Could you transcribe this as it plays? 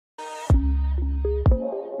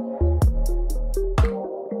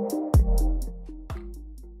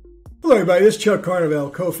Hello everybody, this is Chuck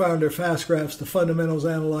Carnevale, co-founder of FASTgraphs, the Fundamentals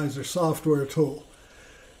Analyzer software tool.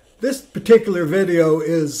 This particular video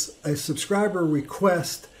is a subscriber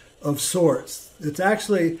request of sorts. It's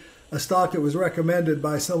actually a stock that was recommended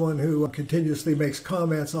by someone who continuously makes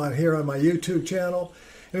comments on here on my YouTube channel.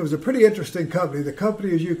 And it was a pretty interesting company. The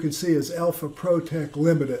company, as you can see, is Alpha Protech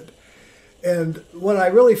Limited. And what I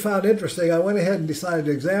really found interesting, I went ahead and decided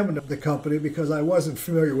to examine the company because I wasn't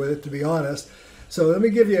familiar with it, to be honest. So let me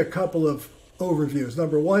give you a couple of overviews.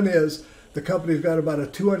 Number one is the company's got about a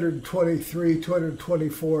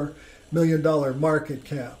 $224 million market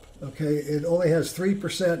cap. Okay, it only has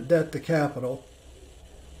 3% debt to capital.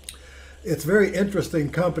 It's a very interesting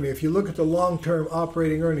company. If you look at the long-term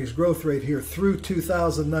operating earnings growth rate here through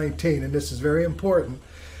 2019, and this is very important,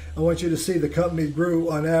 I want you to see the company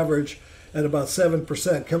grew on average at about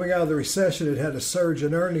 7%. Coming out of the recession, it had a surge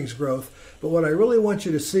in earnings growth. But what I really want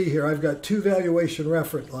you to see here, I've got two valuation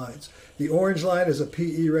reference lines. The orange line is a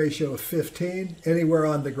PE ratio of 15, anywhere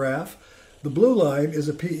on the graph. The blue line is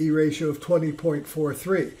a PE ratio of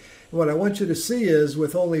 20.43. And what I want you to see is,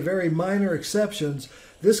 with only very minor exceptions,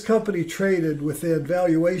 this company traded within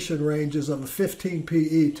valuation ranges of a 15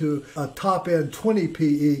 PE to a top-end 20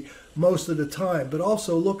 PE most of the time. But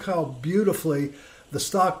also look how beautifully the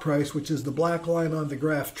stock price, which is the black line on the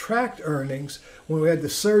graph, tracked earnings. When we had the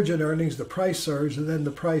surge in earnings, the price surged, and then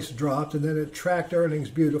the price dropped, and then it tracked earnings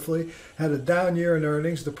beautifully. Had a down year in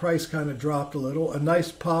earnings, the price kind of dropped a little. A nice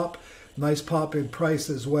pop in price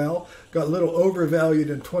as well. Got a little overvalued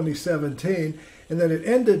in 2017, and then it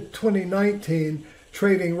ended 2019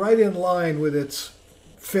 trading right in line with its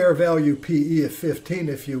fair value PE of 15,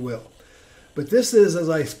 if you will. But this is, as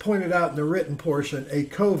I pointed out in the written portion, a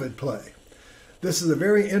COVID play. This is a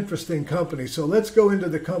very interesting company. So let's go into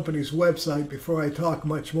the company's website before I talk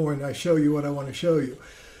much more and I show you what I want to show you.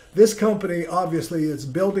 This company obviously is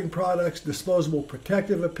building products, disposable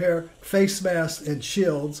protective apparel, face masks and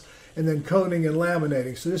shields, and then coating and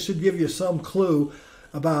laminating. So this should give you some clue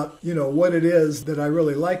about, what it is that I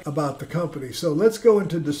really like about the company. So let's go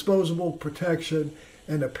into disposable protection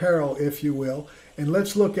and apparel, if you will, and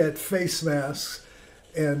let's look at face masks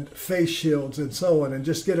and face shields and so on, and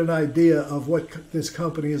just get an idea of what this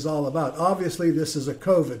company is all about. Obviously, this is a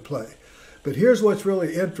COVID play. But here's what's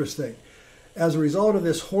really interesting. As a result of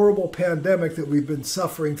this horrible pandemic that we've been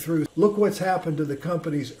suffering through, look what's happened to the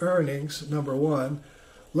company's earnings, number one.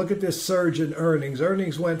 Look at this surge in earnings.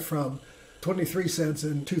 Earnings went from 23 cents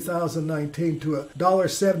in 2019 to a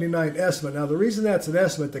 $1.79 estimate. Now, the reason that's an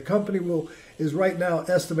estimate, the company is right now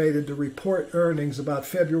estimated to report earnings about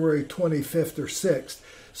February 25th or 6th.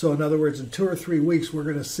 So in other words, in 2 or 3 weeks, we're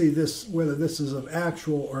going to see this, whether this is an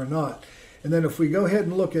actual or not. And then if we go ahead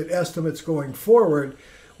and look at estimates going forward,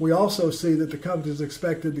 we also see that the company is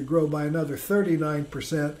expected to grow by another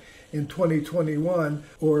 39% in 2021,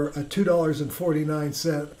 or a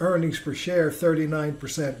 $2.49 earnings per share,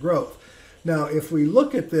 39% growth. Now, if we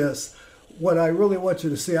look at this, what I really want you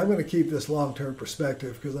to see, I'm going to keep this long-term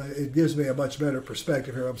perspective because it gives me a much better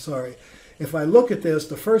perspective here. I'm sorry. If I look at this,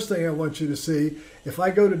 the first thing I want you to see, if I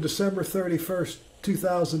go to December 31st,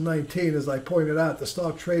 2019, as I pointed out, the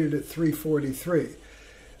stock traded at $343.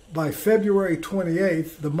 By February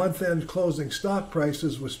 28th, the month-end closing stock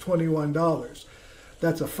prices was $21.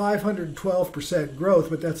 That's a 512% growth,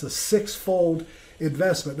 but that's a six-fold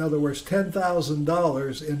investment. In other words,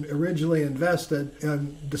 $10,000 originally invested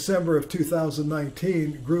in December of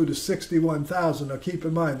 2019 grew to $61,000. Now keep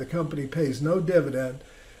in mind, the company pays no dividend,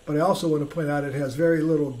 but I also want to point out it has very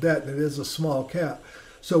little debt and it is a small cap.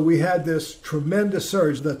 So we had this tremendous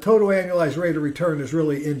surge. The total annualized rate of return is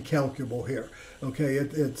really incalculable here. Okay,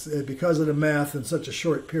 it's because of the math in such a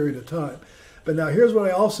short period of time. But now here's what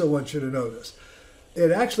I also want you to notice.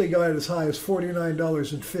 It actually got as high as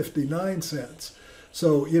 $49.59.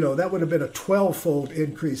 So, that would have been a 12-fold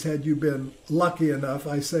increase had you been lucky enough.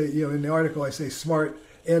 I say, in the article, I say smart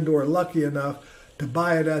and or lucky enough to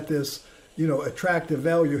buy it at this, attractive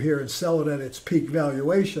value here and sell it at its peak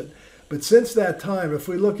valuation. But since that time, if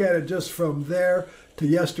we look at it just from there to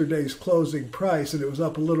yesterday's closing price, and it was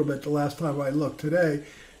up a little bit the last time I looked today,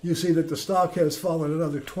 you see that the stock has fallen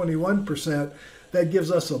another 21%. That gives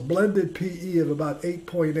us a blended PE of about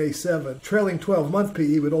 8.87. Trailing 12-month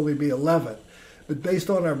PE would only be 11. But based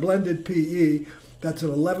on our blended PE, that's an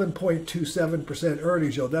 11.27%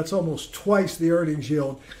 earnings yield. That's almost twice the earnings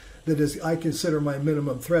yield that is, I consider, my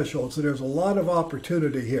minimum threshold. So there's a lot of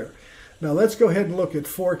opportunity here. Now let's go ahead and look at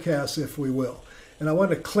forecasts, if we will. And I want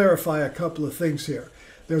to clarify a couple of things here.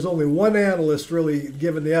 There's only one analyst really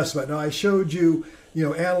given the estimate. Now I showed you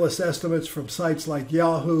analyst estimates from sites like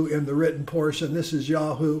Yahoo in the written portion. This is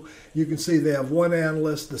Yahoo. You can see they have one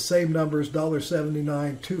analyst, the same numbers,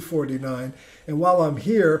 $1.79, $2.49. And while I'm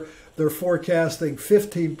here, they're forecasting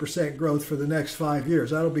 15% growth for the next 5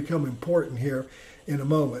 years. That'll become important here in a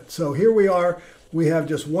moment. So here we are. We have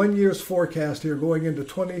just 1 year's forecast here going into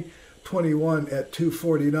 2021 at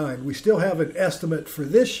 $2.49. We still have an estimate for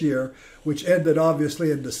this year, which ended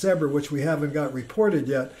obviously in December, which we haven't got reported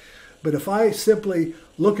yet. But if I simply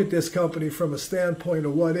look at this company from a standpoint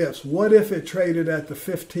of what if it traded at the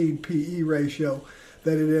 15 PE ratio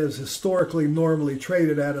that it is historically normally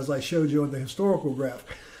traded at, as I showed you on the historical graph,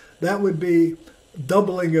 that would be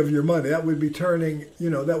doubling of your money. That would be turning,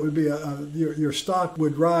 that would be your stock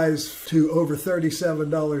would rise to over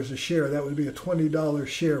 $37 a share. That would be a $20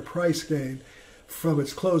 share price gain from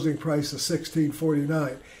its closing price of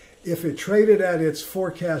 $16.49. If it traded at its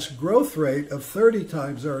forecast growth rate of 30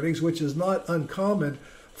 times earnings, which is not uncommon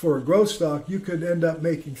for a growth stock, you could end up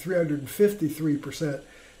making 353%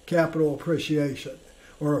 capital appreciation,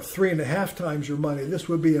 or 3.5 times your money. This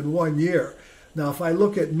would be in 1 year. Now, if I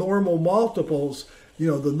look at normal multiples,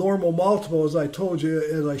 the normal multiple, as I told you,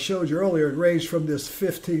 as I showed you earlier, it ranged from this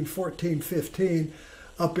 15, 14, 15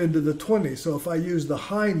 up into the 20. So if I use the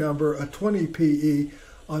high number, a 20 PE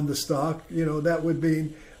on the stock, that would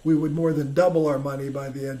mean we would more than double our money by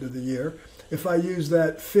the end of the year. If I use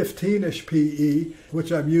that 15-ish PE,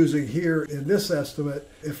 which I'm using here in this estimate,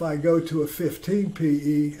 if I go to a 15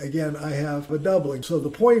 PE, again, I have a doubling. So the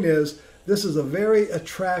point is, this is a very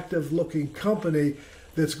attractive looking company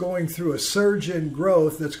that's going through a surge in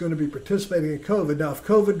growth that's going to be participating in COVID. Now, if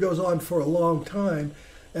COVID goes on for a long time,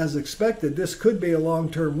 as expected, this could be a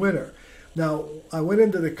long-term winner. Now, I went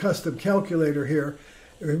into the custom calculator here.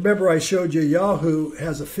 Remember, I showed you Yahoo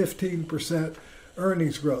has a 15%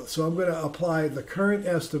 earnings growth. So I'm going to apply the current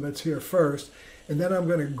estimates here first, and then I'm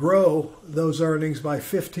going to grow those earnings by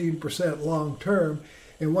 15% long term.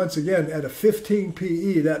 And once again, at a 15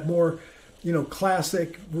 PE, that more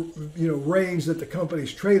classic range that the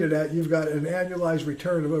company's traded at, you've got an annualized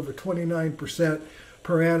return of over 29%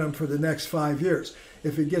 per annum for the next 5 years.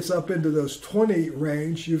 If it gets up into those 20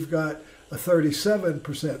 range, you've got a 37%,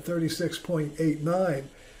 36.89,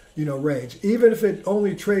 range. Even if it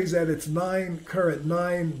only trades at its current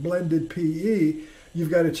 9 blended PE, you've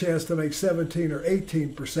got a chance to make 17 or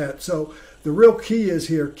 18%. So the real key is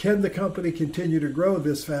here, can the company continue to grow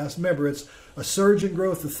this fast? Remember, it's a surge in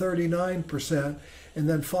growth of 39% and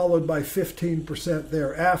then followed by 15%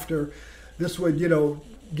 thereafter. This would,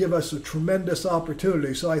 give us a tremendous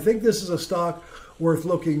opportunity. So I think this is a stock worth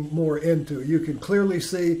looking more into. You can clearly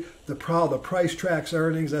see the price tracks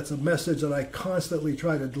earnings. That's a message that I constantly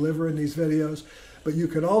try to deliver in these videos. But you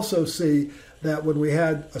can also see that when we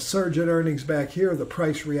had a surge in earnings back here, the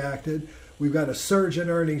price reacted. We've got a surge in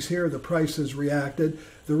earnings here, the price has reacted.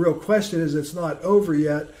 The real question is, it's not over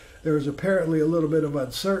yet. There's apparently a little bit of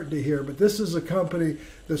uncertainty here, but this is a company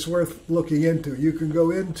that's worth looking into. You can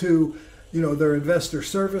go into their investor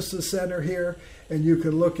services center here, and you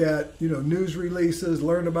can look at news releases,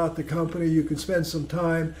 learn about the company. You can spend some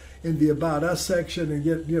time in the About Us section and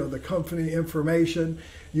get the company information.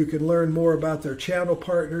 You can learn more about their channel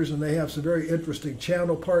partners, and they have some very interesting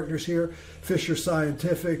channel partners here. Fisher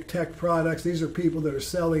Scientific, Tech Products. These are people that are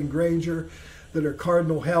selling Granger, that are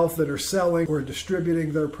Cardinal Health, that are selling or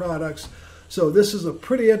distributing their products. So this is a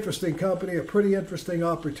pretty interesting company, a pretty interesting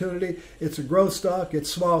opportunity. It's a growth stock,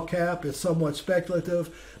 it's small cap, it's somewhat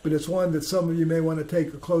speculative, but it's one that some of you may want to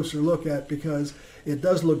take a closer look at because it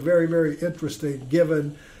does look very, very interesting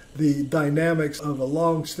given the dynamics of a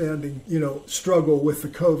long-standing, struggle with the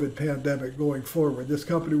COVID pandemic going forward. This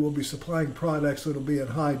company will be supplying products that will be in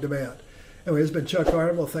high demand. Anyway, this has been Chuck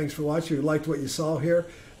Arnold. Thanks for watching. If you liked what you saw here,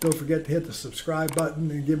 don't forget to hit the subscribe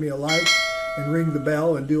button and give me a like and ring the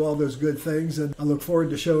bell and do all those good things. And I look forward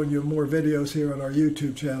to showing you more videos here on our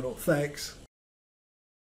YouTube channel. Thanks.